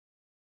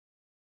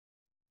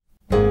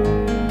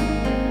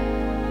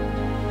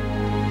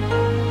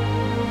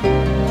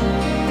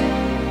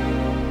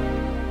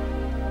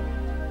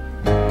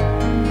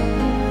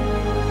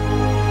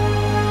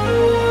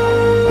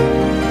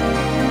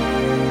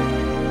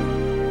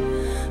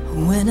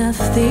When I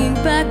think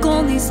back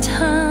on these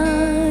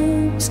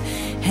times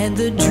and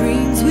the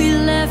dreams we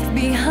left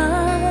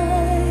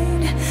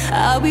behind,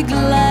 I'll be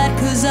glad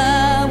 'cause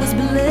I was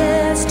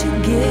blessed to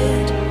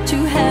get to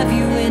have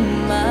you in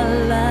my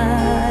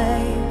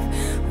life.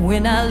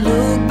 When I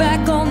look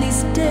back on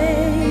these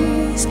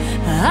days,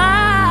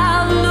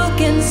 I'll look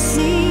and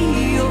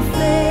see your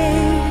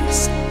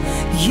face.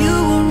 You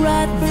were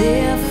right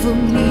there for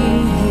me.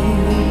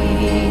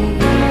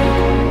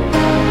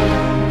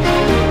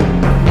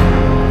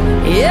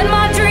 In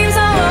my dreams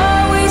I'll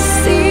always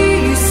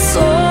see you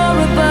soar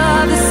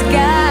above the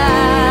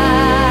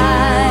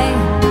sky.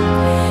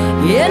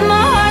 In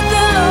my heart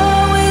there'll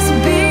always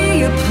be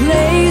a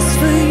place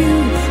for you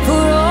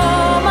for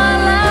all my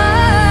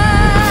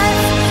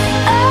life.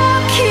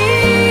 I'll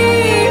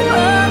keep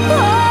a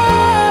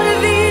part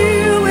of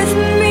you with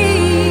me,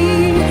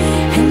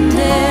 and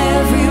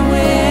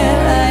everywhere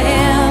I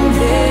am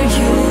there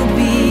you'll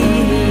be.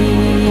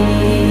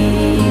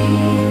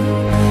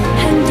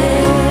 And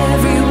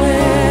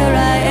everywhere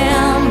I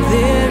am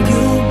there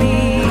you'll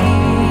be.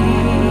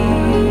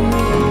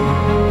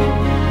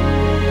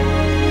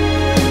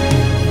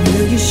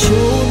 Will you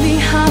show me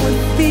how it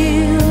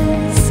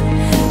feels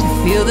to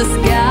feel the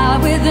sky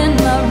within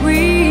my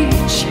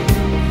reach?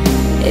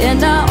 And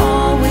I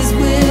always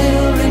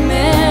will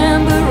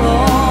remember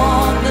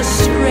all the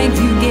strength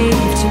you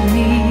gave to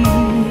me.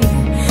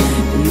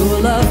 Your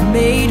love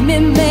made me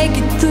make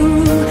it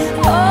through.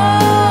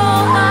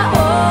 Oh, I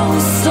owe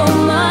so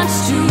much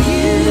to you.